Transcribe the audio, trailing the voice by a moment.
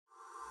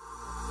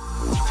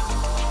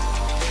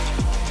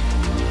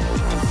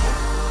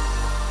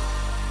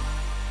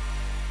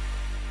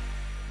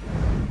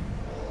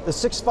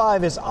The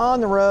 6.5 is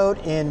on the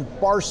road in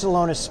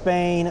Barcelona,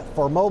 Spain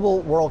for Mobile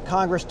World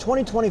Congress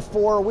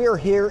 2024. We are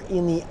here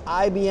in the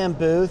IBM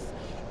booth,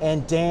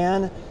 and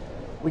Dan,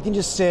 we can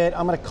just sit,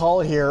 I'm going to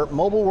call it here,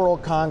 Mobile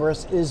World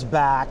Congress is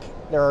back.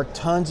 There are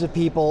tons of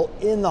people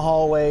in the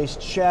hallways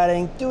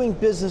chatting, doing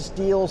business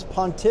deals,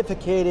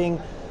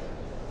 pontificating,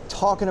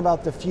 talking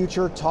about the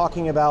future,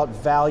 talking about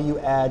value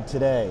add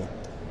today.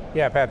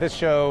 Yeah, Pat, this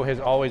show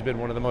has always been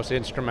one of the most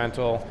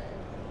instrumental.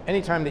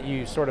 Anytime that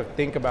you sort of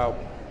think about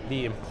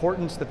the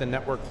importance that the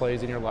network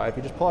plays in your life,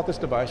 you just pull out this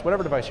device,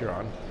 whatever device you're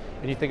on,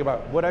 and you think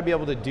about, would I be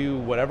able to do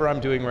whatever I'm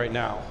doing right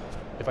now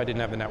if I didn't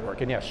have the network?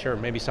 And yeah, sure,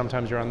 maybe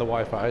sometimes you're on the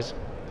Wi-Fi's,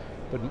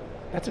 but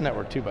that's a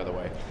network too, by the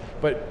way.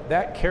 But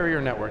that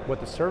carrier network, what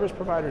the service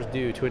providers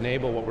do to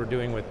enable what we're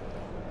doing with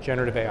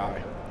generative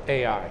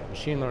AI,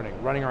 machine learning,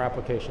 running our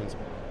applications,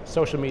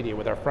 social media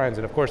with our friends,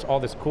 and of course all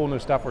this cool new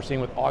stuff we're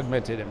seeing with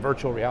augmented and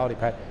virtual reality,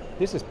 Pat,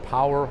 this is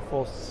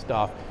powerful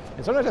stuff.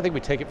 And sometimes I think we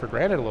take it for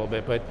granted a little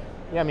bit, but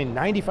yeah, I mean,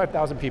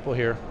 95,000 people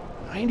here,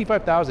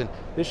 95,000.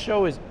 This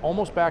show is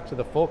almost back to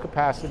the full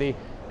capacity,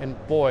 and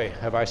boy,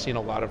 have I seen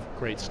a lot of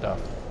great stuff.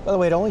 By the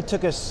way, it only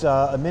took us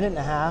a minute and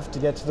a half to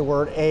get to the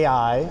word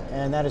AI,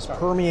 and that is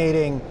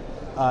permeating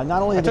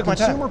not only the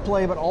consumer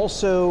play, but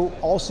also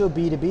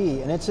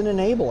B2B, and it's an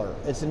enabler.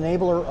 It's an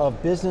enabler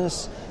of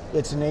business,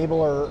 it's an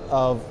enabler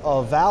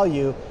of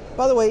value.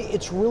 By the way,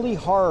 it's really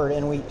hard,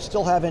 and we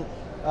still haven't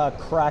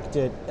cracked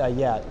it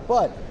yet,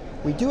 but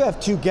we do have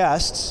two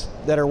guests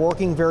that are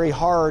working very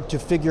hard to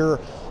figure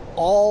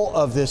all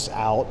of this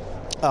out.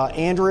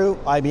 Andrew,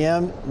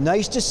 IBM,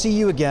 nice to see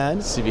you again.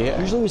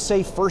 Usually we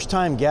say first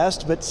time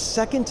guest, but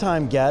second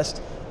time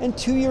guest, and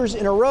 2 years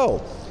in a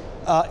row.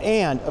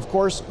 And of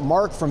course,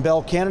 Mark from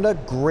Bell Canada,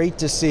 great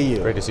to see you.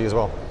 Great to see you as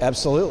well.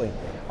 Absolutely.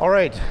 All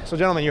right, so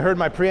gentlemen, you heard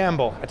my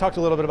preamble. I talked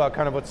a little bit about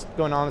kind of what's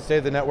going on in the state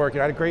of the network.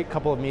 I had a great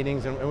couple of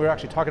meetings, and we were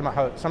actually talking about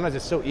how sometimes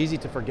it's so easy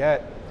to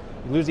forget.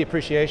 You lose the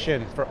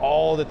appreciation for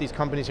all that these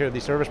companies here,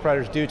 these service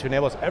providers do to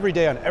enable us every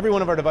day on every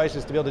one of our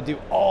devices to be able to do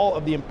all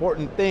of the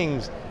important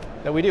things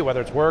that we do,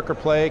 whether it's work or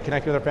play,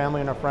 connecting with our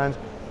family and our friends.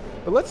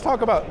 But let's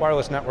talk about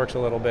wireless networks a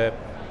little bit.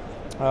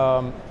 Andrew,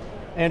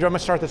 I'm going to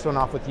start this one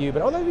off with you,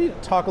 but I'd like you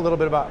to talk a little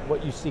bit about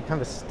what you see, kind of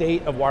the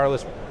state of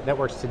wireless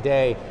networks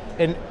today,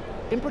 and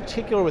in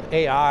particular with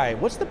AI,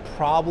 what's the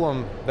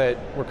problem that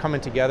we're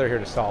coming together here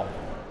to solve?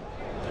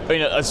 I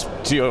mean, as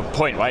to your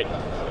point, right,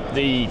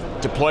 the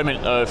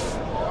deployment of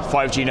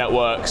 5G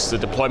networks, the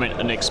deployment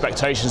and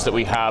expectations that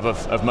we have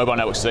of mobile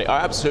networks today are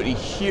absolutely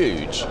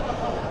huge.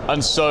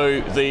 And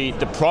so the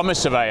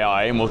promise of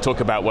AI, and we'll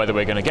talk about whether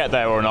we're going to get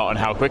there or not and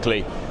how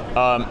quickly,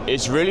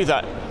 is really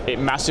that it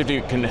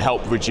massively can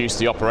help reduce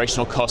the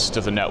operational cost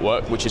of the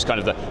network, which is kind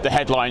of the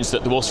headlines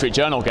that the Wall Street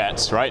Journal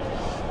gets, right?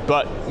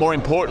 But more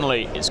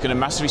importantly, it's going to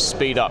massively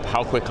speed up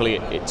how quickly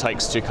it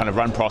takes to kind of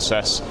run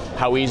process,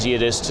 how easy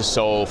it is to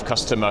solve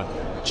customer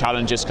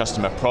challenges,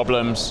 customer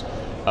problems,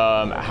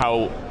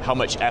 how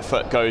much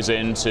effort goes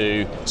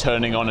into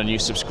turning on a new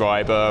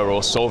subscriber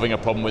or solving a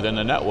problem within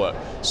the network.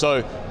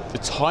 So the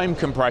time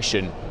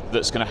compression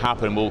that's going to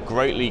happen will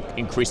greatly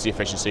increase the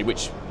efficiency,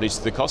 which leads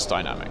to the cost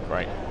dynamic,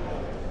 right?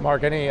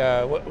 Mark,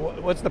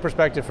 what's the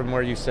perspective from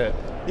where you sit?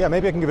 Yeah,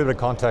 maybe I can give a bit of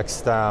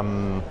context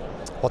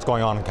what's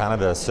going on in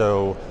Canada.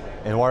 So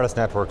in wireless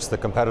networks, the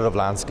competitive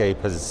landscape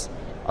has,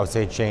 I would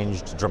say,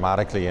 changed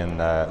dramatically in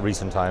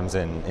recent times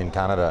in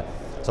Canada.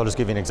 So I'll just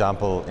give you an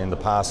example. In the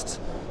past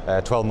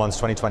 12 months,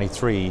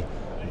 2023,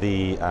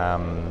 the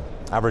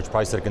average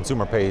price that a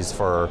consumer pays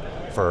for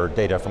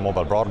data from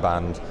mobile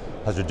broadband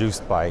has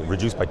reduced by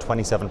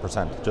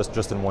 27%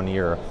 just in 1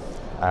 year.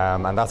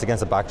 And that's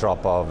against a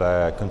backdrop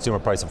of consumer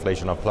price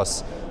inflation of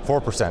plus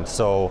 4%.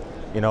 So,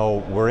 you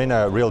know, we're in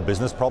a real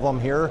business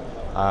problem here.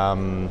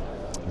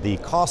 The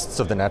costs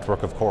of the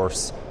network, of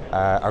course,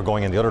 are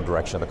going in the other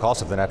direction. The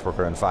costs of the network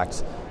are in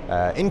fact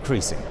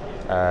increasing.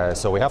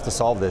 So we have to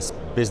solve this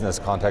business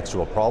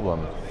contextual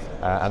problem.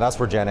 And that's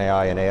where Gen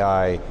AI and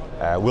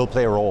AI will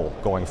play a role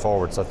going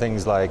forward. So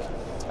things like,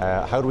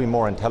 how do we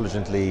more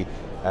intelligently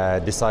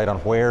decide on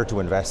where to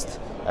invest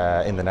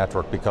in the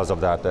network because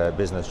of that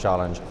business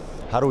challenge?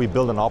 How do we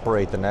build and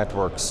operate the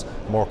networks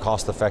more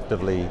cost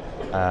effectively?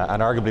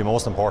 And arguably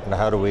most important,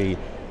 how do we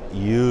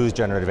use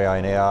generative AI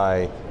and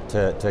AI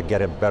to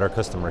get a better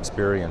customer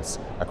experience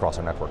across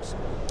our networks?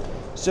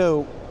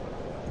 So,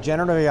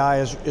 generative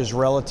AI is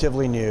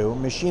relatively new.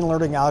 Machine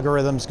learning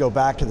algorithms go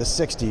back to the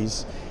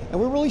 60s. And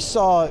we really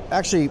saw,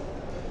 actually,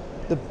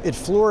 it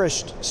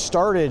flourished,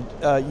 started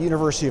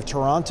University of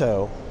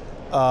Toronto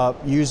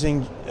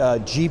using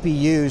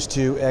GPUs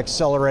to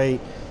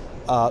accelerate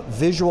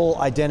visual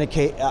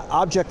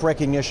object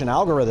recognition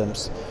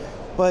algorithms.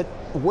 But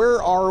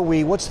where are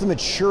we? What's the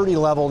maturity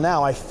level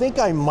now? I think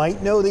I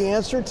might know the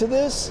answer to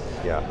this,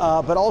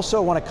 but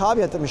also want to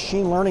caveat that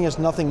machine learning is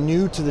nothing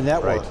new to the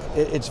network. Right.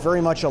 It's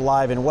very much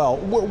alive and well.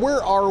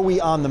 Where are we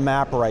on the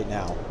map right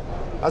now?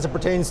 As it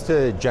pertains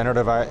to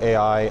generative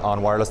AI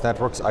on wireless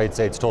networks, I'd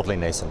say it's totally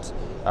nascent.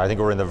 I think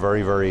we're in the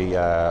very, very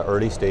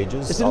early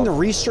stages. Is it in the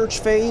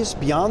research phase,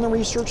 beyond the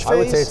research phase? I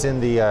would say it's in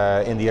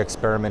the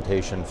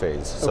experimentation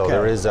phase. So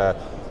there is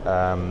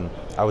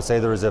I would say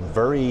there is a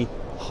very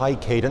high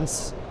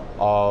cadence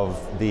of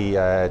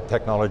the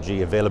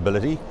technology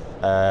availability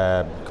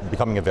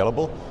becoming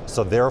available.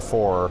 So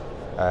therefore,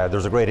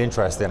 there's a great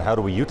interest in how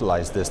do we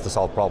utilize this to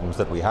solve problems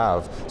that we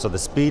have. So the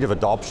speed of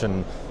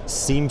adoption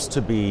seems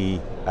to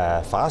be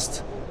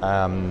fast,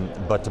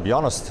 but to be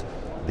honest,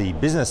 the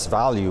business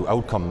value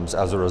outcomes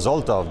as a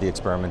result of the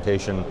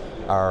experimentation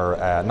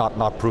are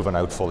not proven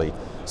out fully.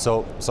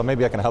 So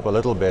maybe I can help a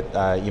little bit.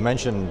 You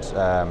mentioned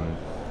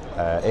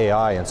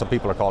AI, and some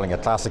people are calling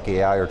it classic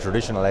AI or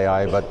traditional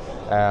AI, but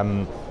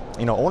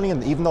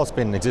even though it's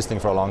been existing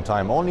for a long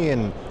time, only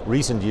in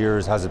recent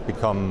years has it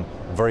become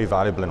very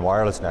valuable in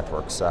wireless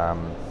networks.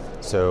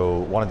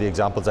 So one of the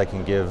examples I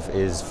can give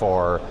is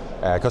for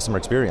customer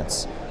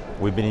experience.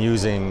 We've been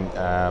using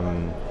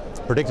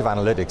predictive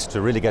analytics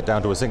to really get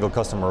down to a single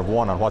customer of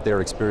one on what their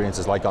experience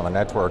is like on the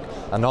network,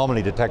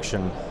 anomaly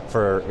detection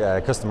for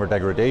customer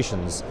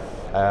degradations.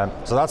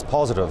 So that's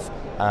positive.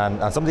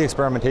 And some of the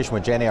experimentation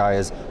with Gen AI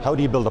is how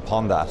do you build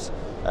upon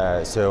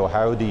that? So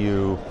how do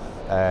you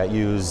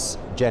use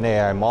Gen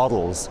AI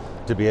models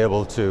to be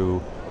able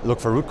to look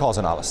for root cause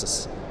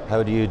analysis?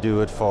 How do you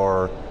do it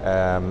for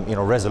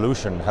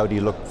resolution? How do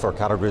you look for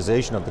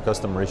categorization of the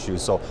customer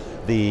issues? So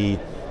the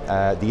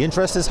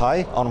interest is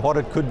high on what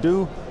it could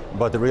do,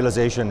 but the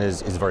realization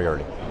is very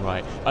early.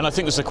 Right, and I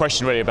think there's a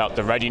question really about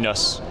the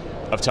readiness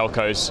of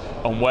telcos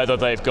on whether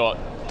they've got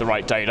the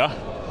right data,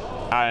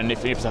 and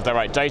if they have the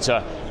right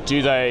data,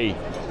 do they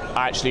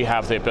actually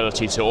have the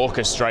ability to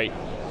orchestrate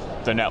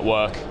the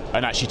network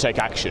and actually take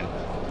action?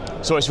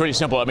 So it's really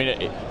simple. I mean,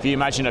 if you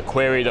imagine a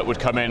query that would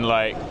come in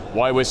like,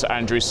 why was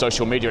Andrew's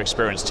social media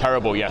experience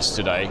terrible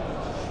yesterday,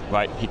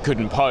 right? He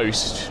couldn't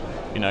post,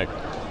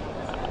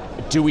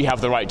 do we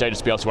have the right data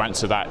to be able to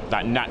answer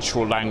that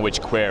natural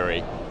language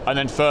query? And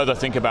then further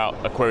think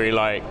about a query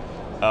like,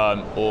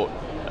 or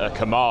a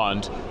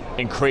command,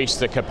 increase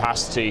the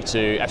capacity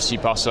to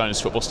FC Barcelona's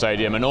football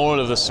stadium and all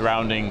of the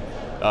surrounding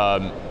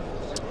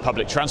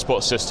public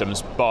transport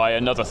systems by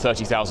another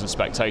 30,000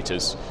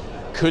 spectators.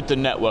 Could the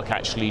network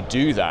actually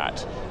do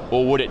that?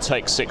 Or would it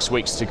take 6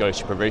 weeks to go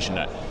to provision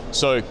it?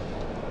 So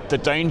the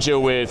danger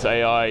with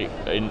AI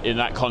in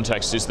that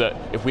context is that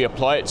if we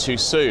apply it too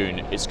soon,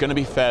 it's going to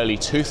be fairly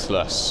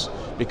toothless,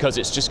 because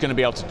it's just going to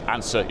be able to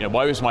answer,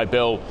 why was my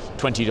bill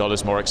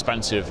 $20 more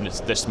expensive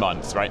this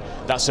month, right?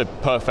 That's a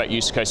perfect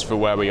use case for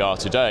where we are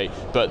today,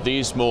 but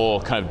these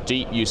more kind of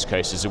deep use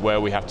cases are where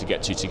we have to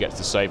get to get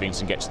the savings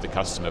and get to the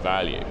customer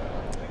value.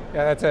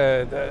 Yeah, that's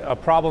a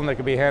problem that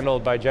could be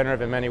handled by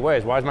Generative in many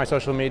ways. Why is my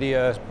social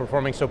media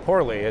performing so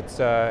poorly? It's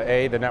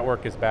A, the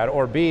network is bad,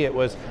 or B, it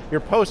was your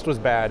post was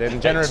bad,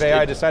 and Generative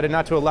AI decided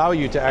not to allow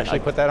you to actually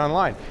put that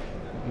online.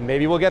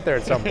 Maybe we'll get there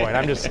at some point.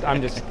 I'm just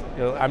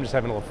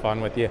having a little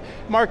fun with you.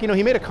 Mark,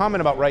 he made a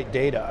comment about right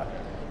data.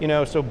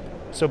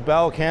 So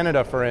Bell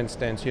Canada, for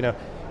instance,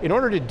 in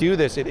order to do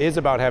this, it is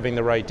about having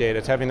the right data.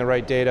 It's having the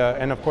right data,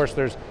 and of course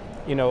there's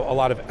a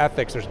lot of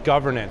ethics, there's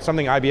governance,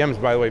 something IBM is,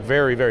 by the way,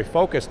 very, very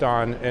focused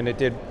on, and it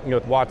did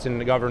with Watson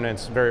the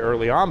governance very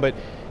early on, but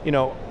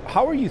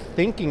how are you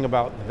thinking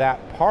about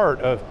that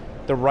part of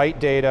the right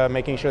data,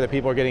 making sure that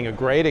people are getting a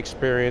great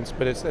experience,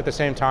 but it's at the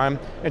same time,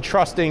 and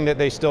trusting that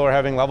they still are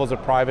having levels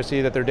of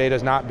privacy, that their data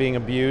is not being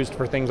abused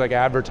for things like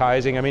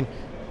advertising? I mean,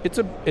 it's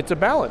a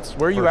balance.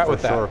 Where are you at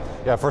with that? Sure.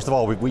 Yeah, first of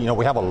all,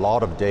 we have a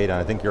lot of data, and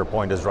I think your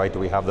point is right, that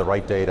we have the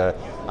right data,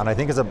 and I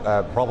think it's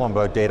a problem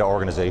about data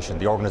organization,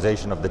 the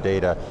organization of the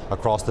data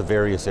across the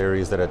various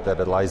areas that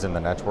it lies in the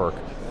network.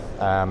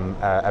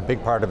 A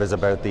big part of it is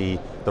about the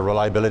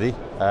reliability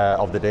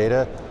of the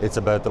data, it's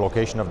about the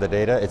location of the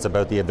data, it's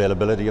about the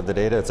availability of the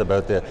data, it's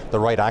about the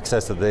right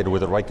access to the data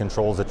with the right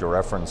controls that you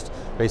referenced,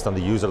 based on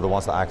the user that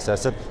wants to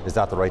access it. Is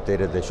that the right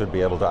data they should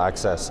be able to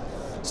access?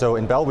 So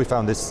in Bell, we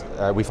found this.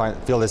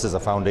 Feel this is a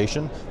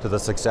foundation to the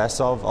success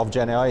of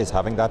Gen AI, is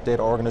having that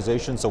data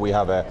organization. So we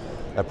have a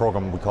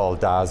program we call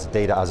DAS,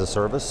 Data as a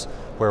Service,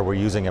 where we're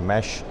using a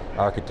mesh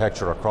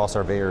architecture across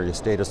our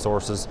various data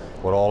sources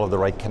with all of the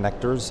right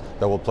connectors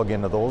that will plug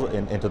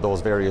into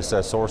those various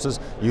sources,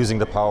 using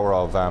the power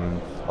of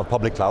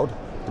public cloud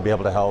to be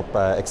able to help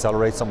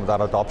accelerate some of that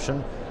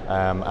adoption.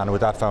 And with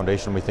that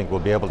foundation, we think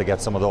we'll be able to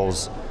get some of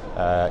those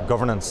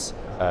governance,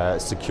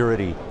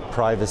 security,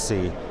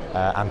 privacy,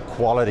 and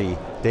quality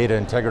data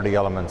integrity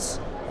elements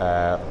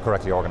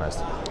correctly organized.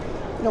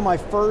 My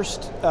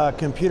first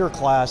computer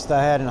class that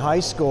I had in high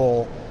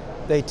school,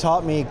 they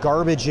taught me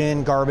garbage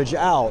in, garbage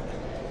out,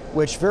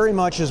 which very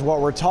much is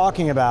what we're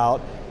talking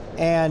about.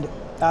 And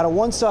out of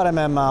one side of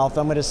my mouth,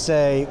 I'm going to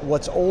say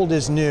what's old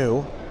is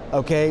new.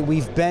 Okay,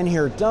 we've been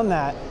here, done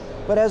that.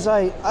 But as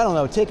I don't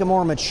know, take a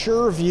more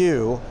mature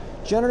view,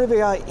 generative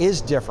AI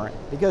is different,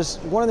 because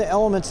one of the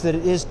elements that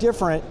it is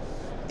different,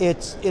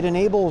 it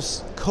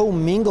enables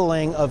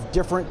commingling of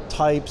different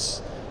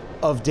types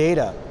of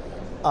data.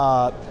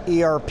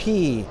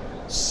 ERP,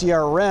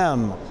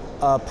 CRM,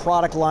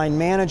 product line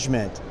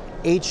management,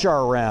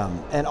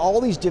 HRM, and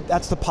all these,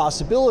 that's the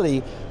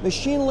possibility.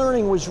 Machine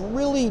learning was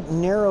really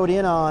narrowed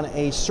in on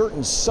a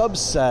certain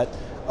subset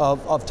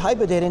of type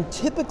of data, and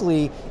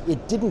typically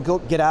it didn't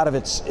get out of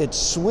its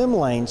swim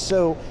lane.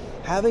 So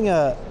having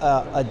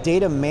a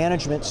data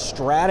management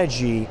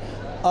strategy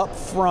up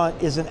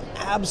front is an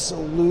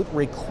absolute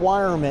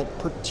requirement,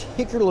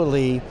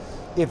 particularly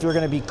if you're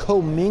going to be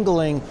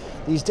commingling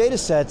these data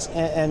sets.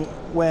 And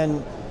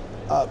when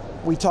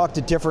we talk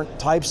to different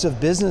types of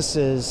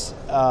businesses,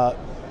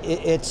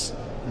 it's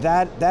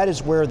that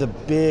is where the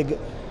big,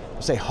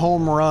 say,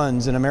 home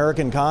runs in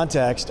American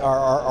context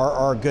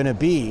are going to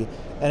be,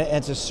 and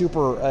it's a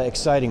super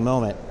exciting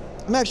moment.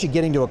 I'm actually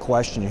getting to a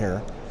question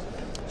here.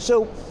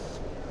 So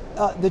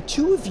the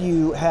two of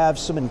you have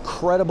some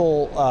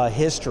incredible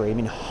history. I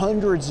mean,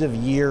 hundreds of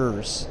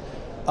years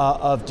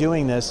of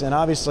doing this, and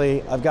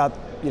obviously I've got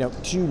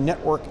two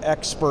network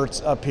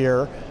experts up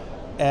here,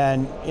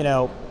 and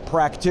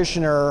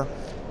practitioner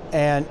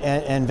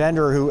and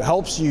vendor who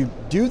helps you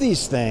do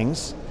these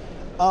things.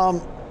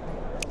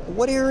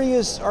 What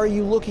areas are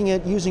you looking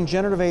at using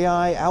generative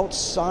AI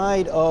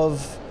outside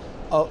of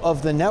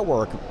the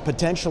network,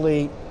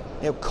 potentially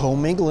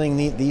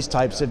commingling these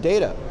types of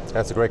data?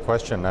 That's a great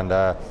question, and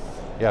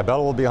yeah,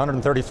 Bell will be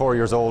 134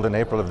 years old in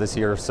April of this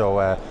year,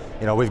 so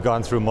we've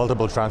gone through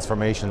multiple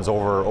transformations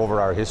over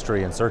our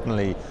history, and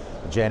certainly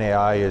Gen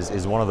AI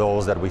is one of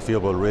those that we feel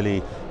will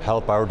really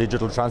help our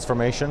digital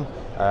transformation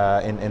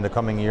in the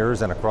coming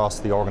years and across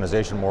the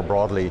organization more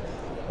broadly.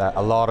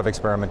 A lot of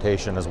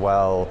experimentation as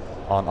well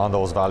on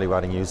those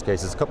value-adding use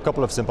cases. A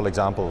couple of simple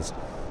examples.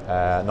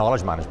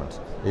 Knowledge management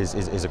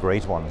is a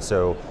great one.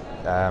 So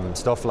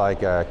stuff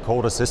like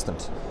code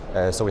assistant.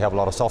 So we have a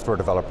lot of software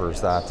developers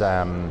that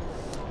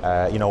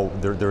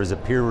there is a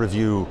peer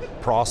review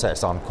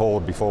process on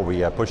code before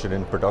we push it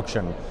in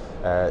production.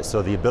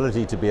 So the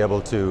ability to be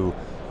able to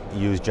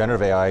use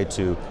generative AI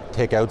to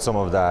take out some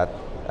of that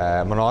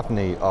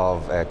monotony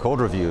of code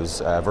reviews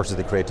versus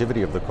the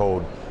creativity of the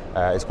code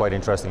is quite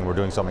interesting. We're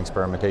doing some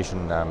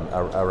experimentation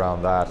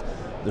around that.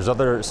 There's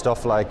other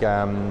stuff like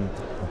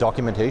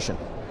documentation,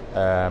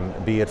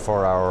 be it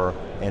for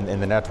in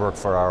the network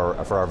for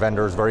our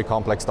vendors, very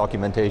complex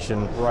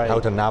documentation, right. How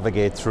to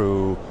navigate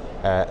through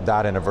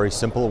that in a very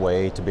simple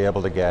way to be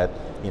able to get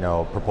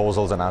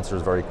proposals and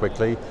answers very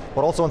quickly,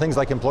 but also in things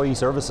like employee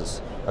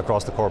services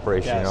across the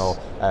corporation.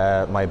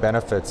 Yes. My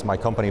benefits, my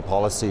company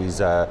policies,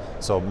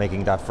 so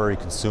making that very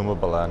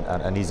consumable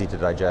and easy to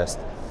digest.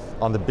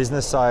 On the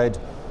business side,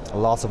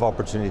 lots of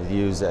opportunity to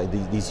use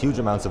these huge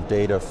amounts of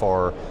data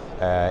for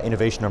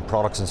innovation in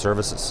products and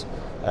services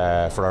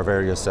for our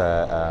various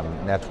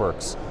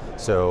networks.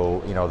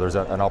 So there's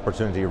an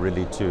opportunity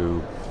really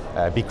to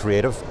be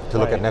creative, to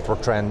look at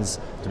network trends,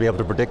 to be able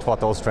to predict what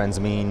those trends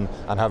mean,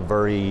 and have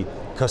very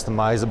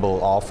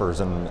customizable offers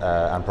and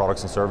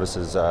products and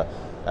services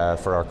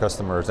for our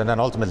customers. And then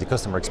ultimately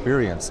customer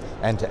experience,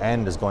 end to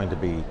end, is going to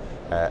be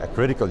a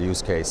critical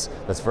use case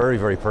that's very,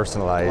 very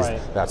personalized,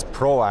 right. That's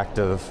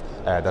proactive,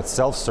 that's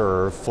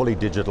self-serve, fully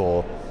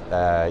digital,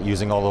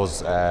 using all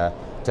those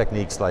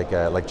techniques like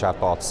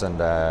chatbots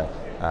and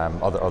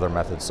other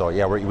methods. So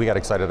yeah, we got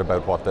excited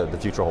about what the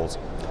future holds.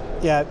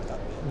 Yeah.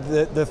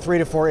 The 3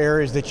 to 4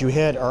 areas that you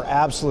hit are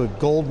absolute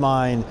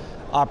goldmine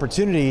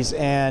opportunities,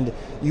 and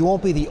you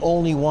won't be the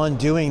only one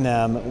doing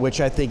them, which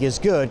I think is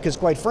good, because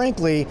quite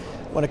frankly,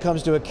 when it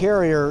comes to a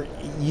carrier,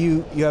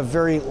 you have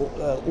very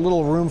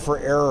little room for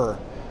error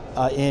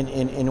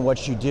in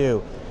what you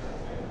do.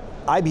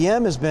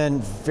 IBM has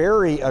been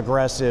very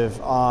aggressive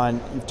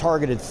on, you've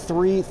targeted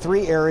three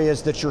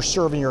areas that you're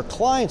serving your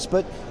clients,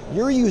 but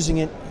you're using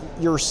it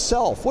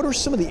yourself. What are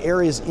some of the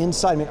areas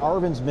inside? I mean,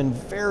 Arvind's been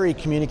very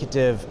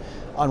communicative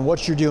on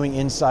what you're doing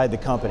inside the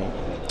company.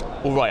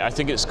 Well, right, I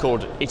think it's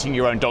called eating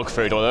your own dog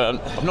food, or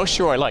I'm not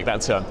sure I like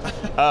that term.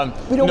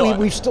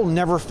 We've still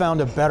never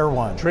found a better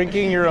one.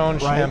 Drinking your own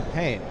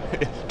champagne.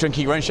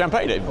 Drinking your own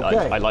champagne,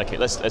 okay. I like it,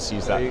 let's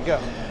use that. There you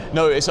go.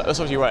 No, that's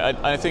obviously right.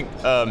 I think,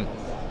 to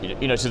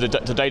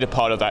the data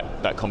part of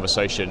that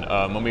conversation,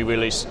 when we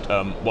released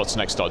What's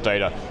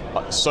Next.data,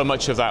 so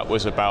much of that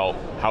was about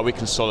how we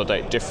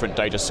consolidate different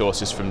data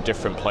sources from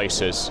different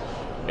places,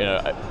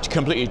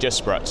 completely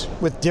disparate.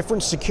 With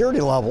different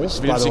security levels,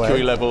 by the way. Different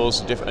security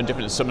levels,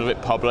 different, some of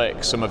it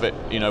public, some of it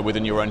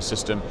within your own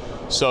system.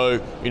 So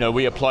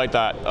we applied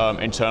that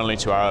internally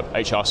to our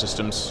HR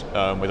systems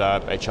with our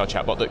HR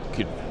chatbot that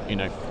could,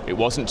 it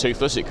wasn't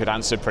toothless, it could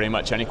answer pretty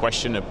much any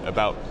question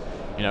about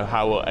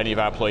how any of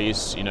our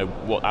employees,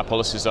 what our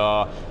policies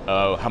are,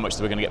 how much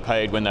they were going to get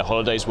paid, when their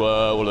holidays were,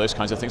 all of those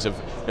kinds of things, are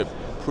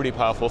pretty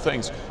powerful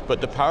things. But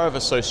the power of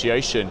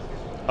association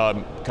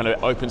kind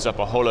of opens up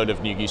a whole load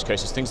of new use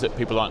cases, things that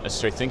people aren't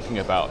necessarily thinking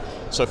about.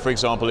 So for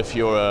example, if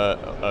you're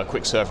a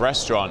quick serve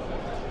restaurant,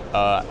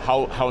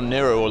 how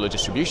near are all the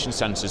distribution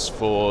centers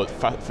for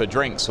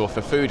drinks or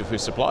for food or for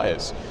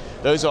suppliers?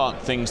 Those aren't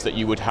things that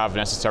you would have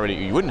necessarily,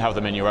 you wouldn't have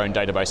them in your own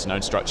database and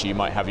own structure. You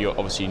might have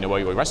obviously where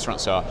your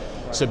restaurants are.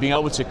 So being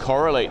able to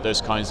correlate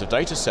those kinds of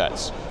data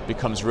sets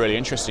becomes really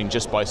interesting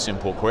just by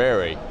simple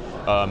query.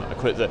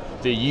 the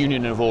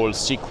union of all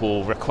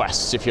SQL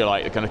requests, if you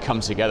like, are going to come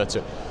together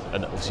to,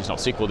 and obviously it's not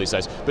SQL these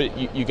days, but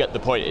you get the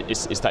point.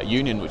 It's that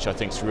union which I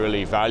think is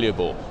really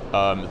valuable,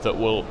 that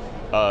will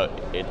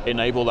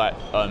enable that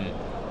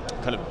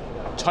kind of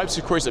types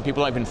of queries that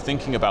people aren't even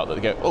thinking about, that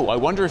they go, oh, I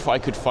wonder if I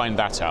could find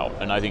that out.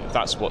 And I think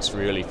that's what's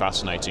really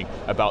fascinating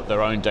about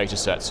their own data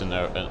sets and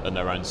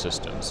their own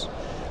systems.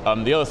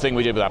 The other thing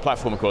we did with our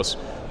platform, of course,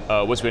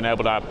 was we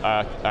enabled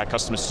our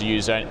customers to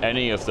use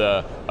any of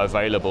the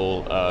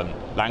available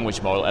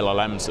language model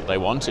LLMs that they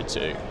wanted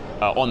to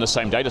on the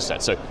same data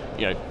set. So,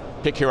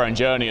 pick your own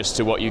journey as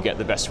to what you get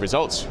the best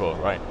results for,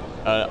 right?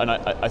 And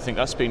I think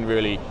that's been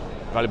really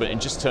valuable in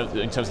terms of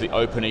the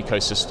open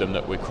ecosystem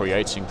that we're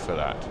creating for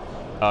that.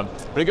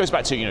 But it goes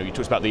back to, you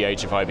talked about the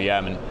age of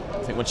IBM, and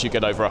I think once you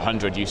get over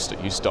 100, you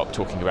stop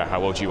talking about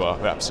how old you are,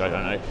 perhaps, I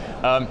don't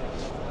know.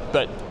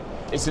 But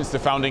since the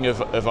founding of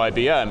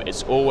IBM,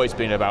 it's always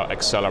been about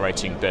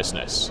accelerating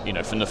business,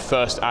 from the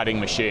first adding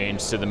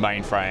machines to the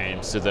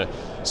mainframes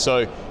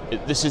so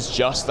this is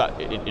just that,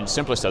 in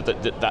simplest terms,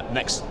 that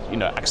next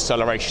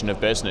acceleration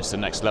of business, the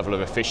next level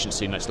of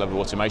efficiency, next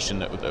level of automation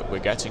that we're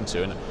getting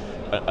to,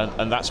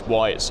 and that's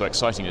why it's so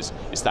exciting. Is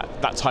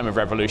that time of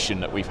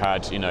revolution that we've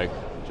had,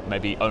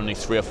 maybe only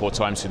 3 or 4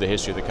 times through the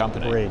history of the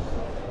company. Great.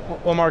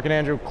 Well, Mark and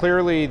Andrew,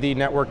 clearly the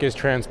network is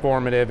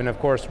transformative, and of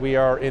course we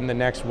are in the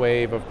next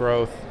wave of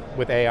growth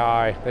with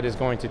AI that is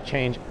going to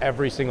change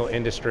every single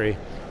industry.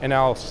 And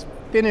I'll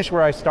finish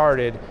where I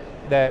started,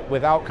 that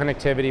without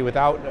connectivity,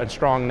 without a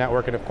strong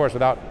network, and of course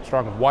without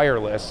strong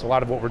wireless, a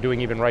lot of what we're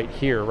doing even right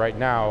here, right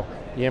now,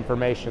 the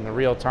information, the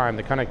real time,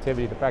 the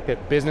connectivity, the fact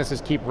that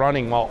businesses keep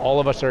running while all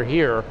of us are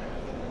here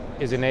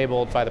is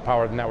enabled by the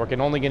power of the network,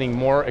 and only getting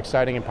more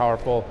exciting and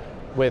powerful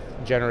with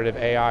generative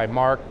AI.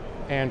 Mark,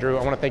 Andrew,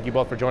 I want to thank you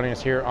both for joining us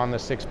here on the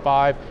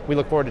 6.5. We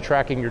look forward to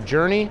tracking your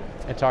journey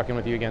and talking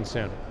with you again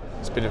soon.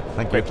 It's been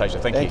a great pleasure.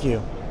 Thank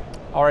you.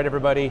 All right,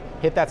 everybody,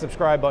 hit that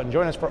subscribe button.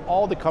 Join us for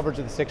all the coverage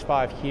of the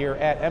 6.5 here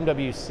at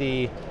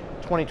MWC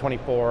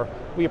 2024.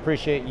 We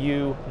appreciate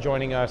you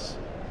joining us.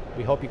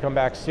 We hope you come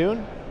back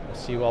soon. We'll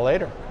see you all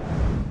later.